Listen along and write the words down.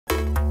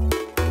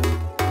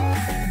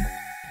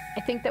I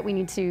think that we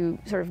need to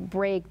sort of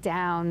break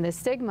down the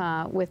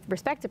stigma with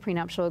respect to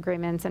prenuptial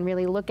agreements and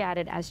really look at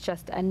it as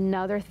just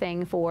another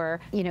thing for,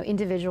 you know,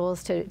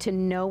 individuals to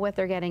know what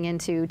they're getting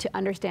into, to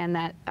understand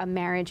that a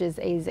marriage is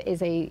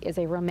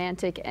a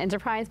romantic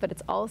enterprise, but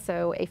it's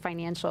also a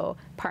financial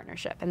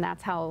partnership, and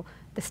that's how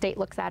the state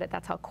looks at it,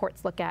 that's how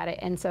courts look at it.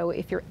 And so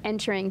if you're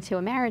entering to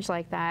a marriage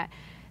like that,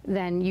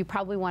 then you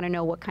probably want to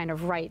know what kind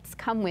of rights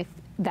come with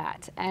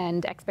that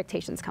and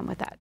expectations come with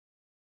that.